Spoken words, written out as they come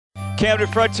Camden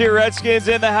Frontier Redskins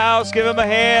in the house. Give them a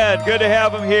hand. Good to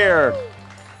have them here.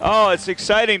 Oh, it's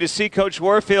exciting to see Coach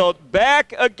Warfield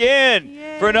back again.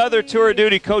 Yay. For another tour of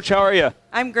duty. Coach, how are you?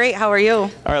 I'm great. How are you?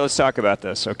 All right, let's talk about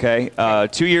this, okay?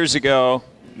 2 years ago,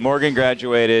 Morgan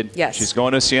graduated. Yes. She's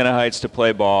going to Siena Heights to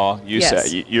play ball.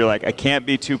 Yes. Said, you're like, I can't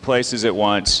be two places at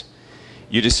once.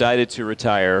 You decided to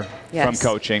retire from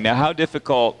coaching. Now, how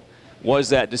difficult was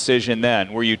that decision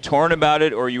then? Were you torn about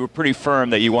it, or you were pretty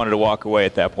firm that you wanted to walk away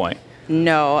at that point?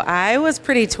 No, I was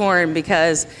pretty torn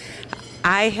because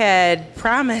I had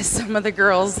promised some of the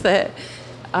girls that,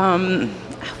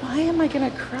 why am I going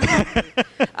to cry?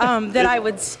 That I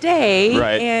would stay.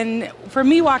 Right. And for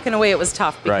me, walking away, it was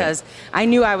tough because I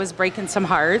knew I was breaking some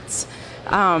hearts.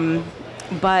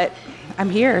 But I'm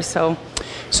here, so.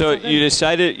 So you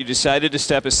decided to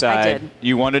step aside. I did.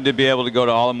 You wanted to be able to go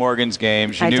to all of Morgan's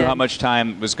games. You I knew did. how much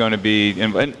time was going to be.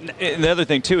 And the other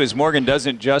thing, too, is Morgan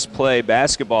doesn't just play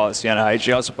basketball at Siena Heights.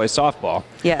 She also plays softball.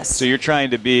 Yes. So you're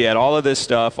trying to be at all of this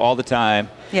stuff all the time.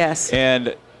 Yes.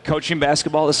 And coaching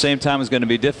basketball at the same time is going to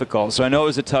be difficult. So I know it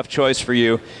was a tough choice for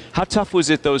you. How tough was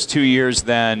it those 2 years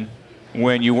then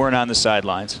when you weren't on the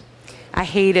sidelines? I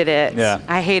hated it. Yeah.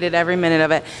 I hated every minute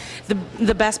of it.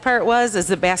 The best part is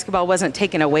that basketball wasn't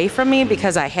taken away from me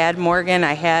because I had Morgan,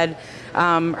 I had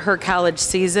her college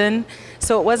season.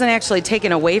 So it wasn't actually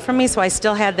taken away from me, so I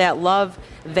still had that love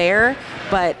there,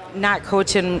 but not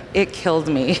coaching, it killed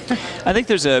me. I think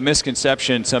there's a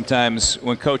misconception sometimes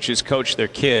when coaches coach their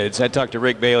kids. I talked to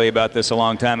Rick Bailey about this a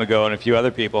long time ago and a few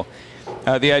other people.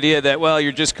 The idea that, well,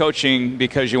 you're just coaching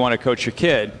because you want to coach your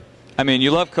kid. I mean,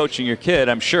 you love coaching your kid,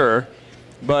 I'm sure.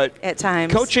 But at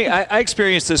times, coaching, I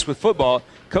experienced this with football.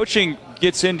 Coaching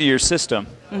gets into your system,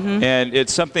 and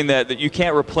it's something that you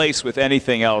can't replace with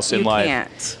anything else in life.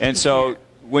 Can't. And so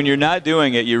when you're not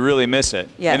doing it, you really miss it.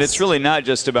 Yes. And it's really not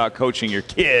just about coaching your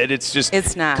kid. It's just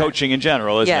coaching in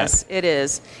general, isn't it? Yes, it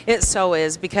is. It so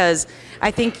is, because I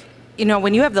think, you know,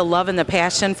 when you have the love and the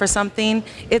passion for something,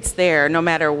 it's there no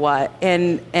matter what.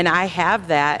 And I have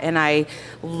that, and I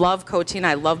love coaching.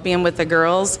 I love being with the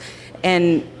girls,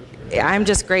 and I'm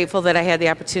just grateful that I had the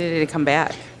opportunity to come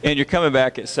back. And you're coming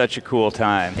back at such a cool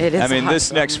time. It is. I mean,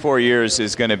 this next 4 years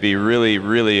is going to be really,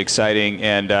 really exciting,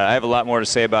 and I have a lot more to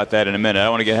say about that in a minute. I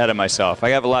don't want to get ahead of myself.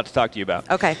 I have a lot to talk to you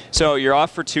about. Okay. So you're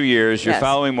off for 2 years. You're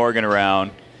following Morgan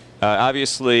around.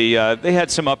 Obviously, they had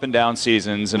some up and down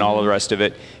seasons and all of the rest of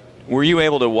it. Were you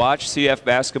able to watch CF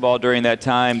basketball during that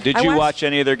time? Did you watch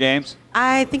any of their games?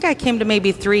 I think I came to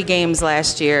maybe 3 games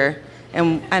last year,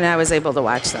 and I was able to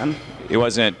watch them. It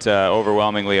wasn't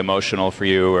overwhelmingly emotional for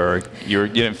you, or you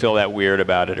didn't feel that weird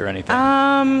about it or anything?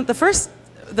 The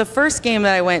first game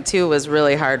that I went to was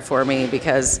really hard for me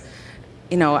because,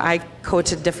 you know, I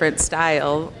coach a different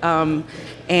style,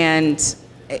 and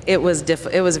it was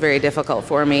very difficult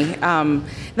for me. Then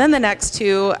the next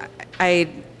 2,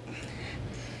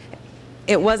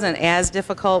 it wasn't as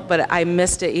difficult, but I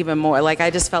missed it even more. Like,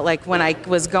 I just felt like when I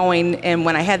was going and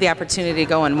when I had the opportunity to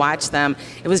go and watch them,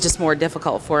 it was just more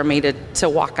difficult for me to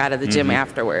walk out of the gym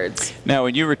afterwards. Now,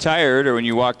 when you retired or when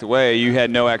you walked away, you had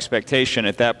no expectation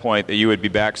at that point that you would be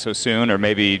back so soon, or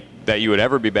maybe that you would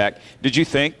ever be back. Did you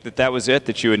think that that was it,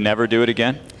 that you would never do it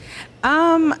again?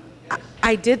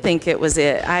 I did think it was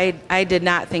it. I did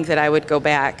not think that I would go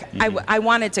back. I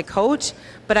wanted to coach,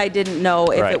 but I didn't know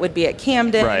if it would be at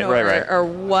Camden or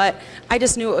what. I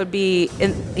just knew it would be,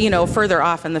 further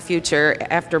off in the future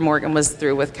after Morgan was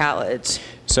through with college.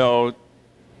 So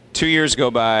 2 years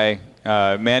go by.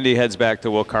 Mandy heads back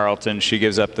to Will Carleton. She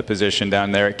gives up the position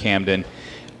down there at Camden.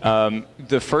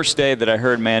 The first day that I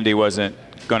heard Mandy wasn't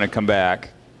going to come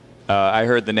back, I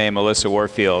heard the name Melissa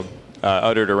Warfield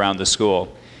uttered around the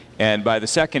school. And by the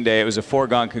second day, it was a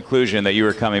foregone conclusion that you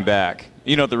were coming back.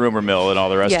 You know, the rumor mill and all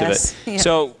the rest of it. Yeah.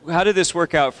 So how did this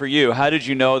work out for you? How did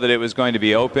you know that it was going to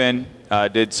be open?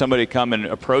 Did somebody come and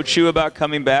approach you about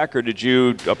coming back, or did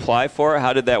you apply for it?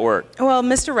 How did that work? Well,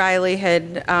 Mr. Riley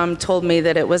had told me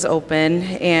that it was open,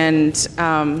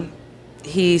 and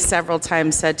he several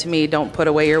times said to me, "Don't put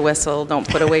away your whistle, don't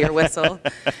put away your whistle."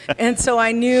 And so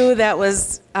I knew that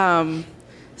was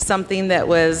something that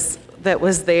was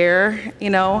there, you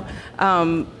know.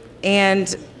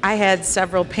 And I had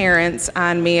several parents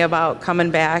on me about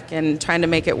coming back and trying to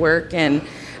make it work. And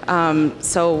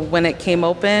so when it came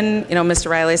open, you know, Mr.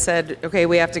 Riley said, "Okay,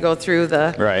 we have to go through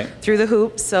the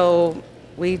hoops." So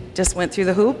we just went through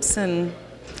the hoops, and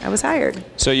I was hired.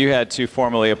 So you had to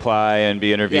formally apply and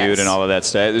be interviewed and all of that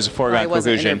stuff. There's a foregone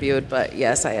conclusion. I wasn't interviewed, but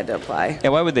yes, I had to apply.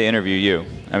 And why would they interview you?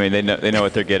 I mean, they know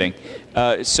what they're getting.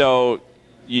 So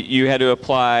you had to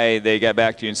apply. They got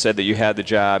back to you and said that you had the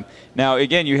job. Now,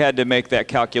 again, you had to make that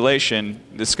calculation.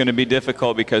 This is going to be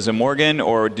difficult because of Morgan,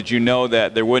 or did you know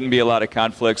that there wouldn't be a lot of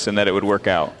conflicts and that it would work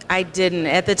out? I didn't.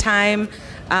 At the time,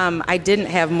 I didn't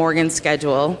have Morgan's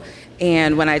schedule.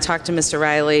 And when I talked to Mr.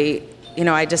 Riley,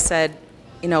 I just said,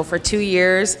 for 2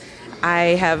 years,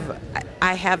 I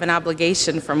have an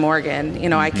obligation for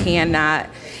Morgan. I cannot.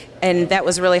 And that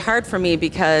was really hard for me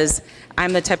because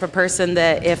I'm the type of person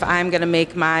that if I'm going to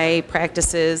make my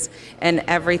practices and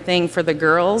everything for the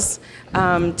girls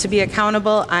to be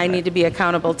accountable, I need to be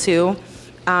accountable too.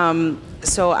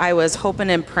 So I was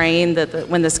hoping and praying that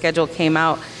when the schedule came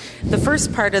out, the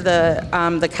first part of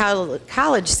the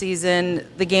college season,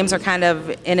 the games are kind of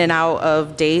in and out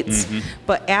of dates.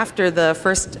 But after the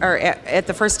first, or at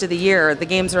the first of the year, the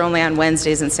games are only on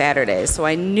Wednesdays and Saturdays. So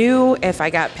I knew if I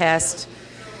got past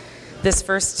this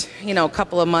first,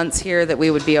 couple of months here that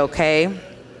we would be okay.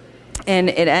 And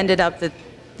it ended up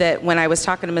that when I was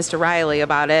talking to Mr. Riley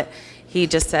about it, he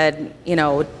just said,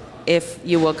 if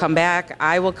you will come back,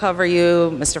 I will cover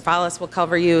you, Mr. Follis will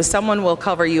cover you, someone will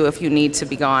cover you if you need to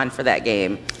be gone for that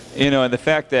game. And the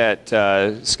fact that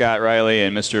Scott Riley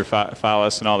and Mr.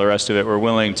 Follis and all the rest of it were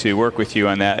willing to work with you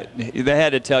on that, they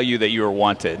had to tell you that you were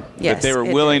wanted. Yes, that they were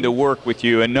willing to work with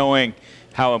you, and knowing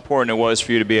how important it was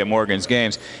for you to be at Morgan's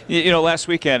games. Last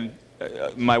weekend,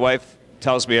 my wife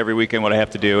tells me every weekend what I have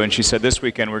to do, and she said this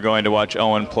weekend we're going to watch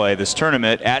Owen play this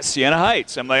tournament at Siena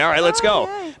Heights. I'm like, all right, let's go.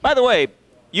 Yay. By the way,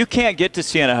 you can't get to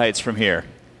Siena Heights from here.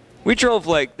 We drove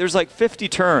there's 50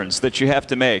 turns that you have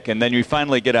to make, and then you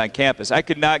finally get on campus. I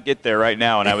could not get there right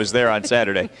now, and I was there on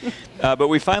Saturday. But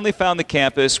we finally found the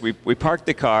campus. We parked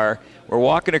the car. We're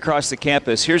walking across the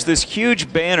campus. Here's this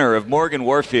huge banner of Morgan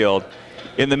Warfield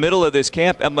in the middle of this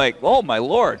camp. I'm like, oh, my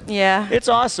Lord. Yeah. It's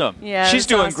awesome. Yeah, She's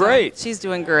doing awesome. great. She's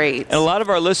doing great. And a lot of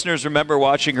our listeners remember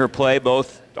watching her play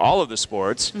all of the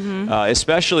sports,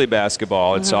 especially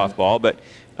basketball and softball. But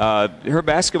her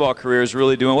basketball career is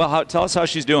really doing well. Tell us how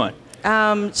she's doing.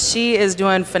 She is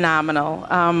doing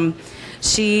phenomenal.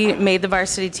 She made the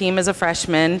varsity team as a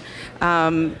freshman.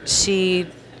 She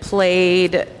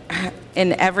played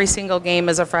in every single game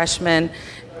as a freshman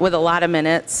with a lot of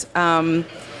minutes.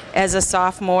 As a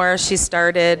sophomore, she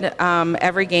started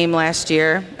every game last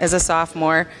year as a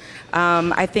sophomore.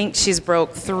 I think she's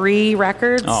broke 3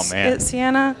 records at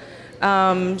Siena.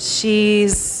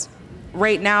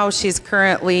 Right now, she's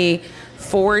currently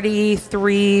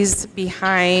 43s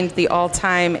behind the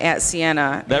all-time at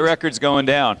Siena. That record's going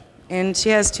down. And she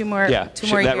has 2 more years.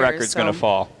 That record's going to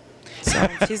fall. So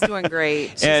she's doing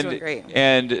great. She's doing great.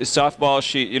 And softball,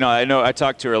 I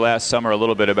talked to her last summer a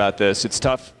little bit about this. It's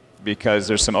tough because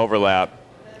there's some overlap.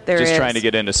 Trying to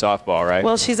get into softball, right?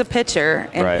 Well, she's a pitcher,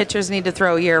 and pitchers need to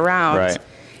throw year-round. Right.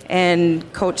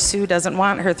 And Coach Sue doesn't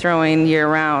want her throwing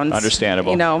year-round.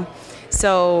 Understandable.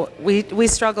 So we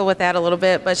struggle with that a little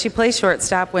bit, but she plays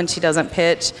shortstop when she doesn't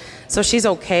pitch, so she's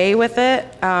okay with it.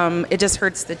 It just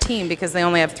hurts the team because they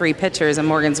only have 3 pitchers, and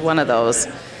Morgan's one of those.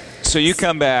 So you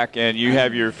come back and you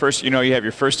have your first,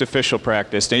 official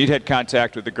practice. Now you'd had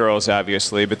contact with the girls,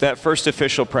 obviously, but that first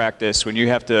official practice, when you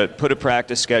have to put a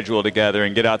practice schedule together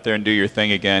and get out there and do your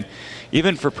thing again,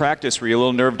 even for practice, were you a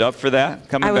little nerved up for that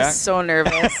coming back? I was so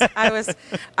nervous.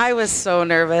 I was so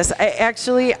nervous.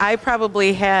 I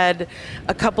probably had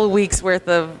a couple weeks worth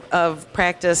of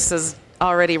practices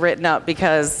already written up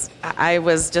because I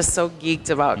was just so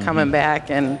geeked about coming back.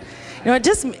 And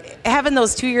just having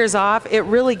those 2 years off, it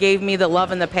really gave me the love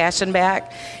and the passion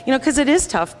back. Because it is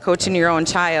tough coaching your own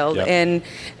child, and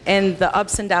the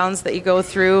ups and downs that you go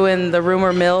through, and the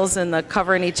rumor mills, and the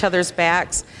covering each other's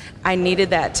backs. I needed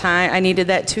that time. I needed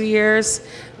that 2 years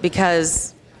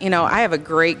because I have a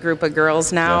great group of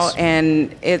girls now,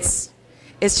 and it's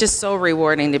just so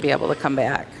rewarding to be able to come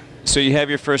back. So you have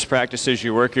your first practices.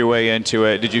 You work your way into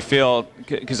it. Did you feel?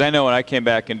 Because I know when I came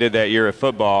back and did that year of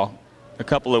football, a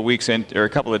couple of weeks in, or a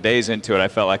couple of days into it, I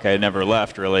felt like I had never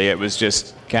left, really. It was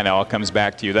just kind of all comes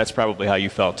back to you. That's probably how you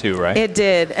felt too, right? It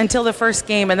did, until the first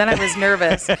game, and then I was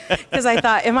nervous because I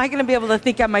thought, am I going to be able to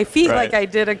think on my feet like I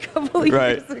did a couple of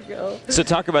years ago? So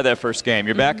talk about that first game.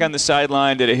 You're back on the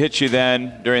sideline. Did it hit you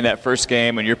then during that first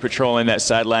game when you're patrolling that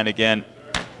sideline again?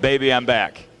 Baby, I'm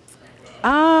back.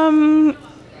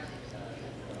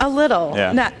 A little.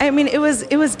 Yeah.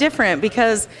 It was different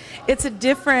because it's a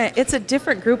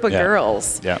different group of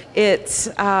girls. Yeah. It's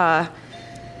I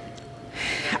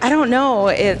don't know.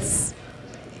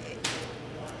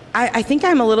 I think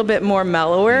I'm a little bit more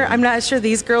mellower. I'm not sure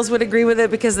these girls would agree with it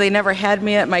because they never had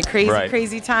me at my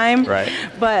crazy time. Right.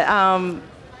 But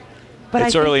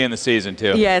it's early in the season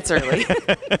too. Yeah, it's early.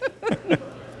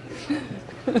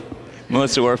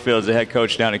 Melissa Warfield is the head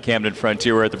coach down at Camden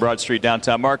Frontier. We're at the Broad Street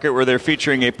Downtown Market where they're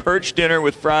featuring a perch dinner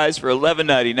with fries for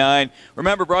 $11.99.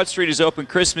 Remember, Broad Street is open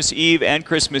Christmas Eve and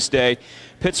Christmas Day.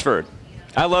 Pittsford.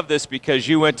 I love this because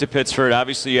you went to Pittsford.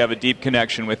 Obviously, you have a deep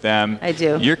connection with them. I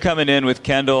do. You're coming in with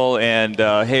Kendall and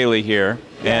Haley here,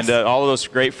 yes. and all of those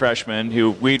great freshmen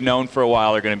who we've known for a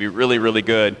while are going to be really, really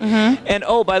good. Mm-hmm. And,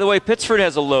 oh, by the way, Pittsford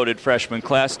has a loaded freshman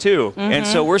class, too. Mm-hmm. And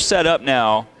so we're set up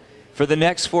now for the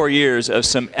next 4 years of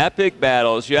some epic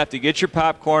battles. You have to get your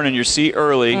popcorn and your seat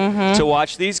early to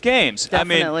watch these games.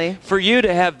 Definitely. I mean, for you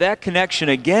to have that connection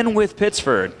again with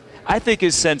Pittsford, I think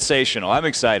is sensational. I'm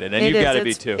excited, and you've got to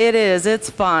be too. It is. It's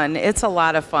fun. It's a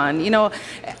lot of fun. You know,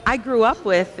 I grew up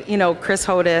with, Chris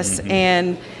Hodis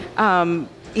and,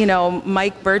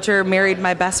 Mike Berger married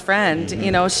my best friend.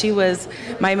 She was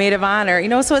my maid of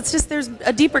honor. So it's just there's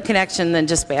a deeper connection than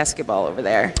just basketball over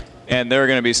there. And there are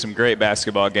going to be some great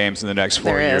basketball games in the next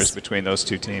 4 years between those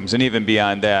two teams, and even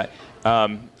beyond that.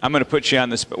 I'm going to put you on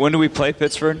this. When do we play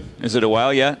Pittsford? Is it a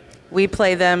while yet? We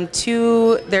play them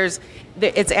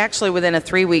it's actually within a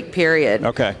 3-week period.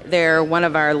 Okay. They're one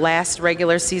of our last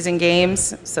regular season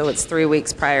games, so it's 3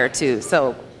 weeks prior to.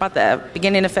 So about the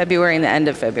beginning of February and the end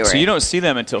of February. So you don't see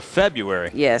them until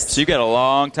February. Yes. So you got a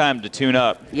long time to tune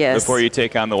up before you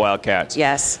take on the Wildcats.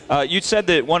 Yes. You said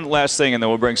that one last thing, and then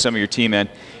we'll bring some of your team in.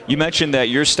 You mentioned that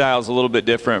your style is a little bit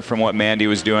different from what Mandy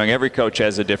was doing. Every coach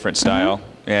has a different style.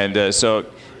 And so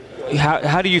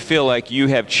how do you feel like you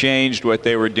have changed what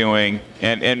they were doing,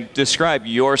 and describe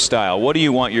your style? What do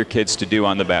you want your kids to do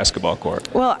on the basketball court?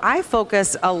 Well, I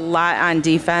focus a lot on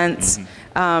defense.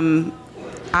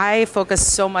 I focus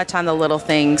so much on the little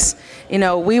things.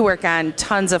 We work on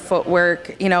tons of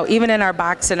footwork. Even in our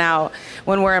box and out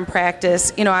when we're in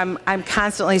practice, I'm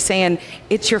constantly saying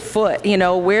it's your foot.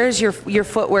 Where's your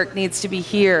footwork needs to be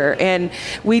here, and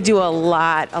we do a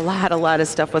lot of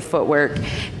stuff with footwork,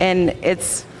 and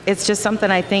it's just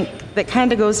something I think that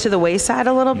kind of goes to the wayside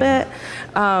a little bit.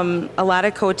 A lot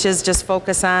of coaches just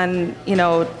focus on,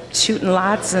 shooting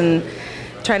lots and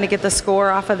trying to get the score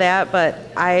off of that. But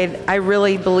I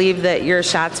really believe that your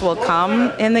shots will come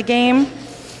in the game.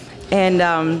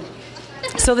 And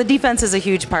so the defense is a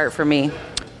huge part for me.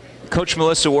 Coach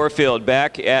Melissa Warfield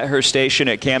back at her station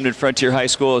at Camden Frontier High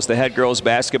School as the head girls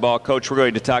basketball coach. We're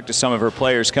going to talk to some of her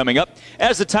players coming up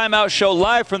as the Timeout Show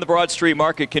live from the Broad Street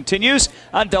Market continues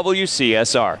on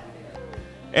WCSR.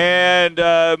 And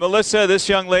Melissa, this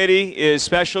young lady is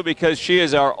special because she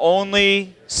is our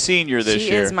only senior this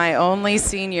year. She is my only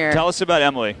senior. Tell us about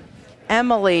Emily.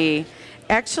 Emily.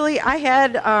 Actually, I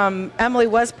had Emily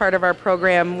was part of our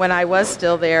program when I was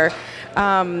still there.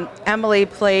 Emily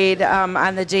played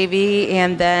on the JV,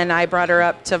 and then I brought her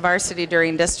up to varsity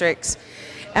during districts.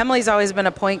 Emily's always been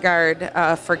a point guard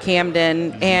for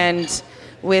Camden, and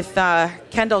with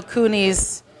Kendall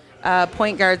Cooney's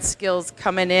point guard skills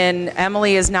coming in,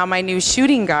 Emily is now my new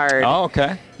shooting guard. Oh,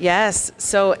 okay. Yes.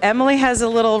 So Emily has a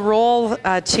little role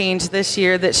change this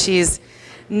year that she's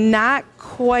not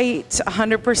quite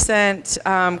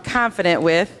 100% confident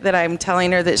with, that I'm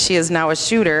telling her that she is now a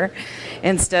shooter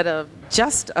instead of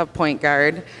just a point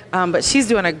guard. But she's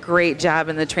doing a great job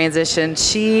in the transition.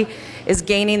 She is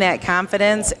gaining that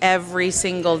confidence every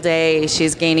single day.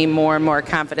 She's gaining more and more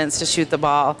confidence to shoot the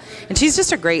ball. And she's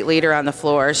just a great leader on the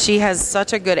floor. She has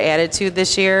such a good attitude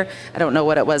this year. I don't know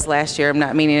what it was last year. I'm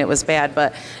not meaning it was bad,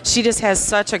 but she just has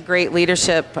such a great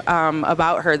leadership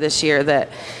about her this year that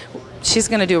she's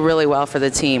going to do really well for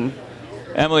the team.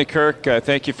 Emily Kirk,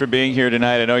 thank you for being here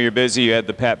tonight. I know you're busy. You had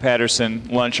the Pat Patterson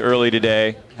lunch early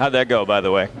today. How'd that go, by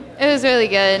the way? It was really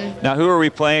good. Now, who are we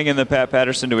playing in the Pat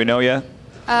Patterson? Do we know yet?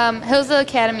 Hillsdale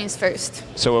Academy's first.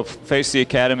 So we'll face the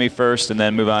Academy first and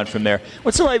then move on from there.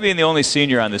 What's it like being the only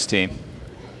senior on this team?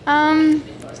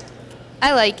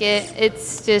 I like it.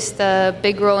 It's just a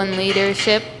big role in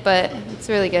leadership, but it's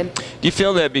really good. Do you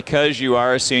feel that because you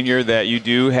are a senior that you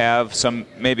do have some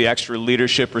maybe extra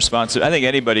leadership responsibility? I think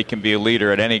anybody can be a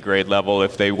leader at any grade level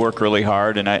if they work really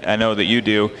hard, and I know that you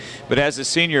do. But as a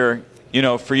senior,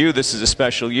 for you this is a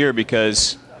special year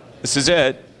because this is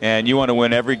it, and you want to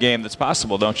win every game that's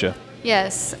possible, don't you?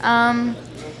 Yes. I've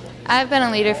been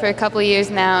a leader for a couple of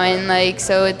years now, and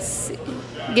so it's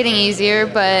getting easier,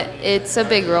 but it's a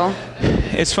big role.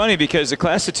 It's funny because the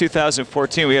class of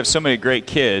 2014, we have so many great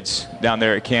kids down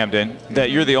there at Camden that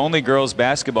you're the only girls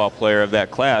basketball player of that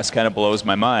class kind of blows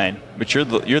my mind. But you're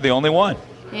the only one.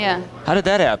 Yeah. How did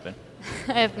that happen?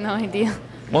 I have no idea.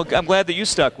 Well, I'm glad that you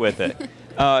stuck with it.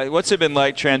 What's it been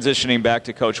like transitioning back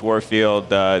to Coach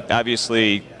Warfield?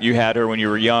 Obviously, you had her when you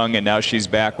were young, and now she's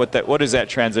back. What has that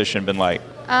transition been like?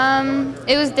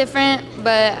 It was different,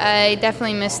 but I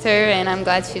definitely missed her, and I'm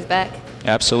glad she's back.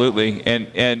 Absolutely.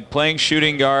 And playing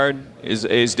shooting guard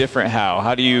is different. How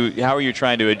are you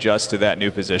trying to adjust to that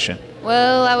new position?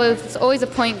 Well, I was always a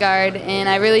point guard, and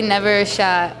I really never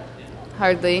shot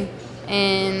hardly.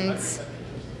 And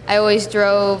I always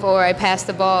drove or I passed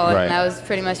the ball, and that was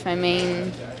pretty much my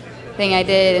main thing I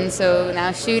did. And so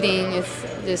now shooting is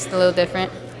just a little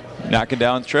different. Knocking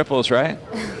down triples, right?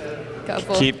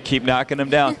 Couple. Keep knocking them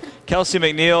down. Kelsey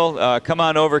McNeil, come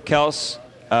on over, Kels.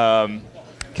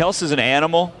 Kels is an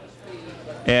animal,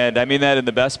 and I mean that in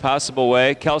the best possible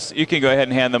way. Kels, you can go ahead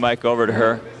and hand the mic over to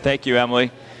her. Thank you,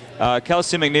 Emily.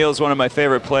 Kelsey McNeil is one of my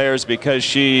favorite players because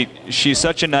she's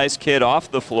such a nice kid off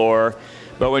the floor,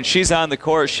 but when she's on the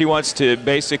court, she wants to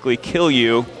basically kill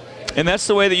you, and that's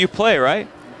the way that you play, right?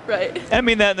 Right. I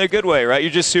mean that in a good way, right?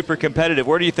 You're just super competitive.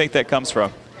 Where do you think that comes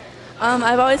from?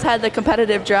 I've always had the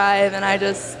competitive drive, and I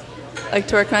just like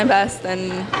to work my best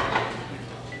and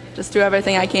just do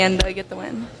everything I can to get the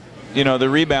win. You know, the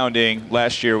rebounding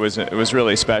last year was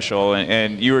really special,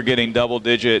 and you were getting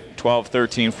double-digit 12,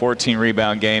 13, 14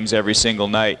 rebound games every single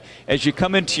night. As you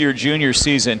come into your junior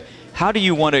season, how do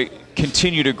you want to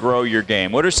continue to grow your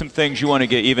game? What are some things you want to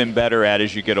get even better at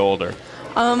as you get older?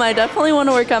 I definitely want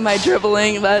to work on my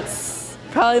dribbling. That's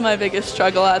probably my biggest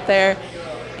struggle out there.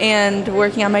 And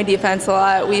working on my defense a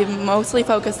lot. We've mostly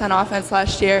focused on offense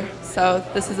last year, so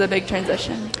this is a big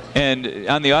transition. And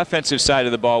on the offensive side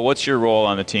of the ball, what's your role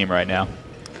on the team right now?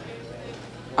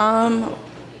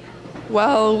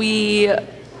 Well,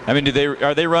 I mean,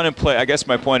 are they running play? I guess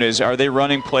my point is, are they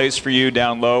running plays for you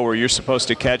down low where you're supposed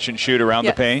to catch and shoot around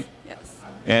the paint? Yes.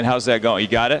 And how's that going? You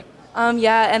got it?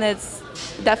 Yeah, and it's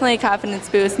definitely a confidence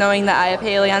boost knowing that I have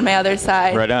Haley on my other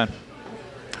side. Right on.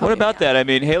 What about that? I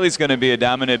mean, Haley's going to be a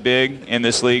dominant big in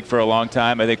this league for a long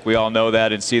time. I think we all know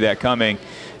that and see that coming.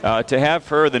 To have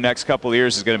her the next couple of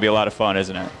years is going to be a lot of fun,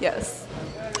 isn't it? Yes.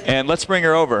 And let's bring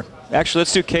her over. Actually,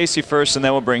 let's do Casey first, and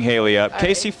then we'll bring Haley up.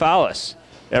 Casey Fowlis,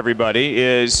 everybody,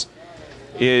 is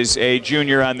a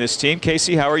junior on this team.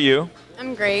 Casey, how are you?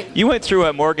 I'm great. You went through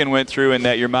what Morgan went through in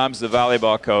that your mom's the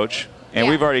volleyball coach. And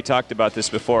we've already talked about this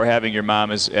before, having your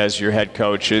mom as your head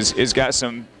coach is got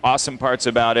some awesome parts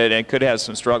about it and could have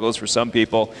some struggles for some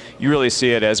people. You really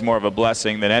see it as more of a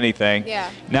blessing than anything. Yeah.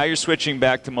 Now you're switching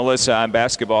back to Melissa on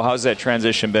basketball. How's that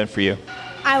transition been for you?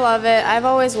 I love it. I've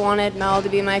always wanted Mel to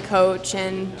be my coach,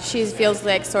 and she feels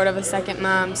like sort of a second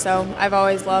mom, so I've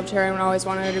always loved her and always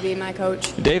wanted her to be my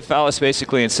coach. Dave Fowlis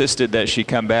basically insisted that she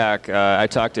come back. I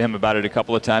talked to him about it a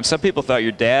couple of times. Some people thought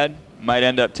your dad might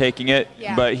end up taking it,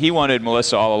 but he wanted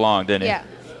Melissa all along, didn't he?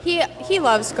 Yeah. He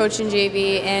loves coaching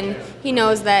JV, and he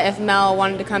knows that if Mel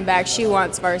wanted to come back, she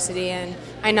wants varsity, and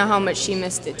I know how much she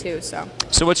missed it too. So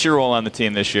what's your role on the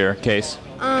team this year, Case?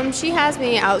 She has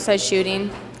me outside shooting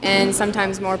and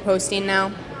sometimes more posting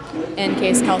now in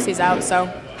case Kelsey's out, so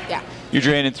yeah. You're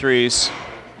draining threes,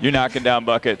 you're knocking down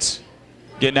buckets,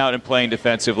 getting out and playing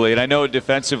defensively. And I know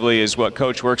defensively is what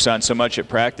Coach works on so much at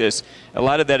practice. A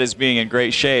lot of that is being in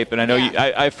great shape. And I know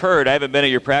I've heard, I haven't been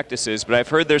at your practices, but I've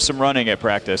heard there's some running at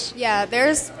practice. Yeah,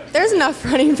 there's enough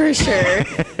running for sure.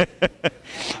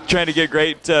 Trying to get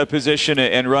great position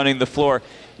and running the floor.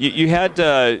 You had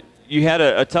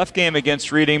a tough game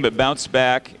against Reading, but bounced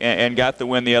back and got the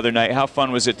win the other night. How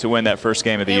fun was it to win that first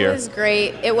game of the year? It was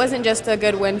great. It wasn't just a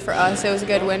good win for us. It was a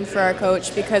good win for our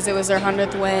coach because it was our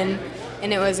 100th win.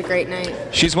 And it was a great night.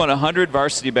 She's won 100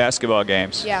 varsity basketball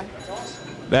games. Yeah.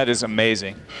 That is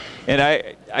amazing. And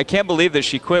I can't believe that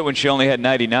she quit when she only had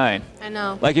 99. I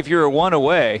know. Like if you were one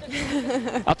away.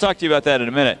 I'll talk to you about that in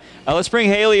a minute. Let's bring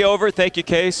Haley over. Thank you,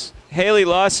 Case. Haley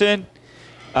Lawson.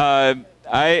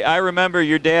 I remember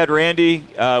your dad, Randy.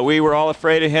 We were all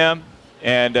afraid of him.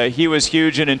 And he was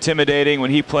huge and intimidating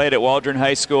when he played at Waldron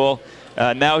High School.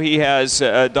 Now he has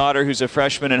a daughter who's a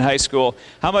freshman in high school.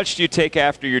 How much do you take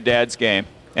after your dad's game?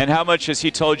 And how much has he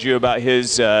told you about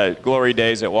his glory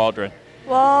days at Waldron?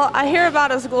 Well, I hear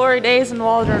about his glory days in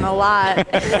Waldron a lot.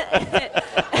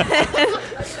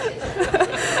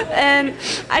 And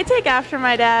I take after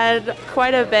my dad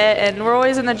quite a bit, and we're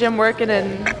always in the gym working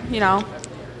and,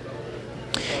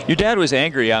 Your dad was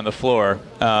angry on the floor.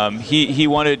 He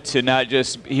wanted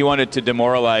to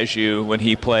demoralize you when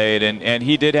he played, and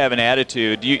he did have an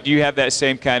attitude. Do you have that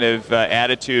same kind of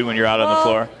attitude when you're out on the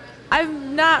floor?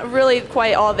 I'm not really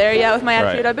quite all there yet with my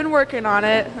attitude. Right. I've been working on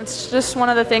it. It's just one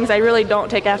of the things I really don't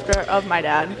take after of my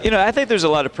dad. I think there's a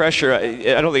lot of pressure.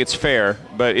 I don't think it's fair,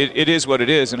 but it is what it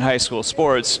is in high school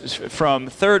sports. From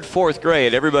 3rd, 4th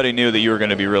grade, everybody knew that you were going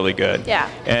to be really good. Yeah.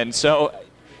 And so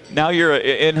now you're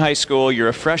in high school, you're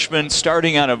a freshman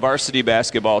starting on a varsity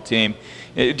basketball team.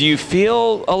 Do you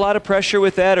feel a lot of pressure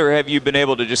with that, or have you been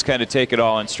able to just kind of take it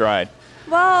all in stride?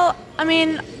 Well, I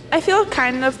mean, I feel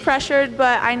kind of pressured,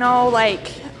 but I know,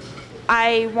 like,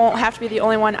 I won't have to be the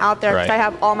only one out there because Right. I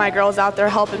have all my girls out there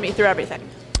helping me through everything.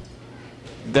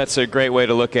 That's a great way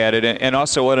to look at it, and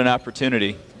also what an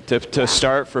opportunity to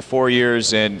start for 4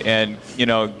 years, and you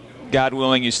know, God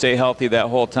willing, you stay healthy that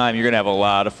whole time. You're going to have a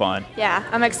lot of fun. Yeah,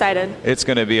 I'm excited. It's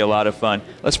going to be a lot of fun.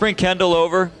 Let's bring Kendall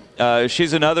over.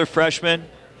 She's another freshman.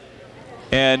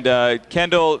 And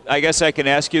Kendall, I guess I can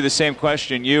ask you the same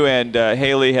question. You and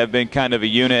Haley have been kind of a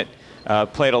unit,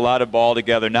 played a lot of ball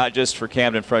together, not just for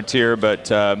Camden Frontier,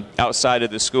 but outside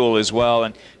of the school as well.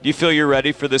 And do you feel you're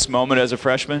ready for this moment as a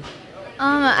freshman?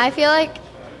 I feel like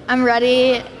I'm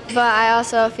ready, but I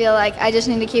also feel like I just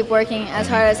need to keep working as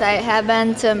hard as I have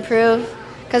been to improve,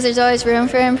 because there's always room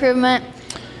for improvement,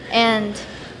 and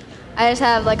I just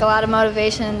have like a lot of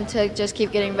motivation to just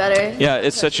keep getting better. Yeah,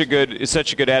 it's such a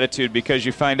good attitude, because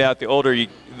you find out the older you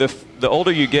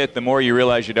get, the more you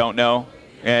realize you don't know.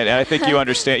 And I think you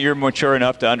understand. You're mature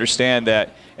enough to understand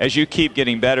that as you keep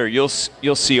getting better, you'll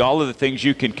see all of the things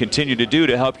you can continue to do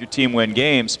to help your team win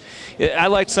games. I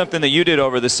liked something that you did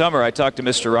over the summer. I talked to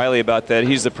Mr. Riley about that.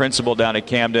 He's the principal down at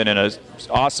Camden and an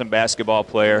awesome basketball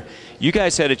player. You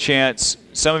guys had a chance,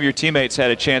 some of your teammates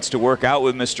had a chance to work out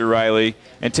with Mr. Riley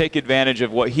and take advantage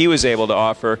of what he was able to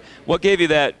offer. What gave you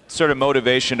that sort of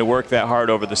motivation to work that hard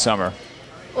over the summer?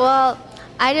 Well,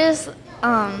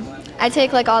 I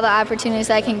take like all the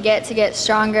opportunities I can get to get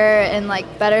stronger and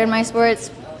like better in my sports.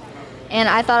 And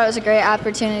I thought it was a great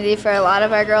opportunity for a lot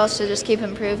of our girls to just keep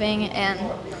improving, and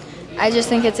I just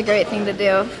think it's a great thing to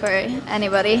do for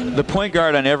anybody. The point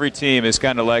guard on every team is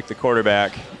kind of like the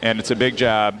quarterback, and it's a big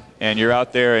job, and you're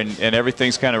out there and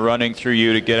everything's kind of running through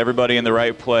you to get everybody in the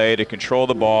right play, to control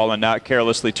the ball and not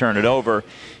carelessly turn it over.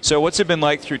 So what's it been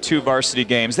like through 2 varsity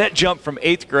games? That jump from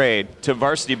 8th grade to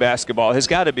varsity basketball has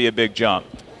got to be a big jump.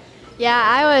 Yeah,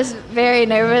 I was very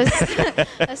nervous,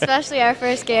 especially our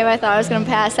first game. I thought I was going to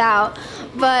pass out,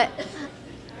 but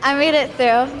I made it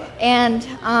through, and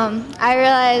I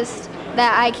realized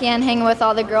that I can hang with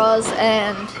all the girls,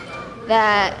 and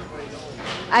that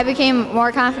I became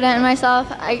more confident in myself,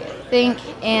 I think,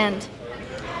 and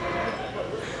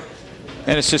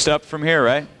it's just up from here,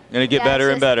 right? Going to get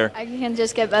better and better. I can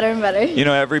just get better and better. You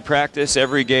know, every practice,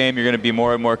 every game, you're going to be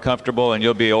more and more comfortable, and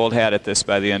you'll be old hat at this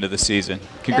by the end of the season.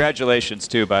 Congratulations,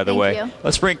 too, by the way. Thank you.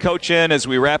 Let's bring Coach in as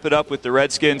we wrap it up with the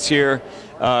Redskins here.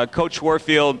 Coach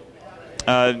Warfield,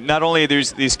 not only are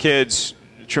these kids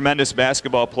tremendous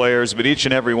basketball players, but each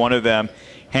and every one of them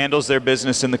handles their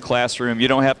business in the classroom. You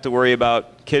don't have to worry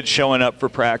about kids showing up for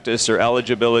practice or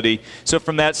eligibility. So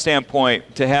from that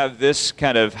standpoint, to have this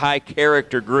kind of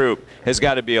high-character group has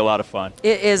got to be a lot of fun.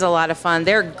 It is a lot of fun.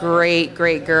 They're great,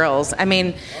 great girls. I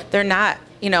mean, they're not,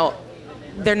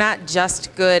 they're not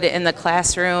just good in the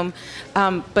classroom,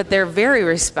 but they're very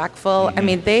respectful. Mm-hmm. I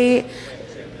mean,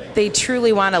 they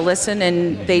truly want to listen,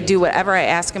 and they do whatever I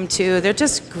ask them to. They're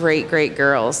just great, great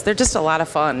girls. They're just a lot of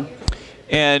fun.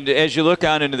 And as you look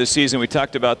on into the season, we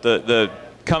talked about the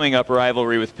coming up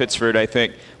rivalry with Pittsford, I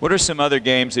think. What are some other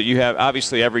games that you have?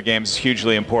 Obviously, every game is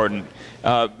hugely important.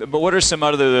 But what are some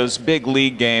other those big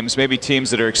league games, maybe teams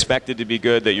that are expected to be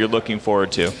good that you're looking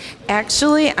forward to?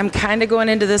 Actually, I'm kind of going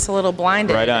into this a little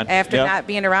blinded. Right on. After not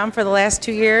being around for the last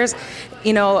 2 years.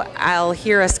 I'll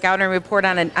hear a scouting report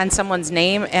on someone's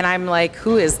name, and I'm like,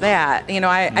 who is that?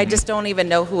 I just don't even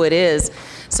know who it is.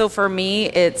 So for me,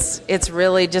 it's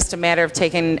really just a matter of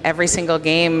taking every single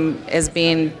game as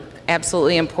being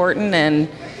absolutely important and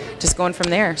just going from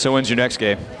there. So when's your next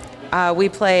game? We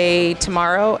play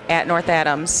tomorrow at North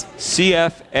Adams.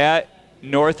 CF at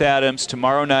North Adams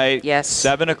tomorrow night. Yes.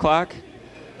 7 o'clock?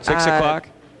 6 o'clock?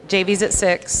 JV's at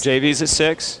 6. JV's at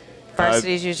 6.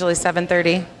 Varsity's usually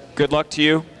 7:30. Good luck to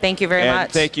you. Thank you very much.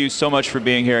 And thank you so much for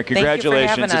being here. Congratulations. Thank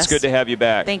you for having us. It's good to have you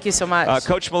back. Thank you so much.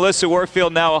 Coach Melissa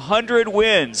Warfield, now 100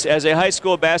 wins as a high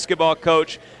school basketball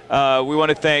coach. We want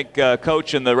to thank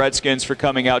Coach and the Redskins for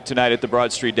coming out tonight at the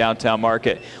Broad Street Downtown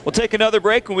Market. We'll take another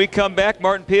break. When we come back,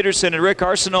 Martin Peterson and Rick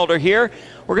Arsenault are here.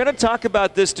 We're going to talk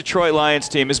about this Detroit Lions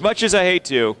team. As much as I hate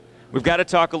to, we've got to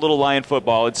talk a little Lion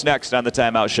football. It's next on the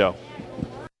Timeout Show.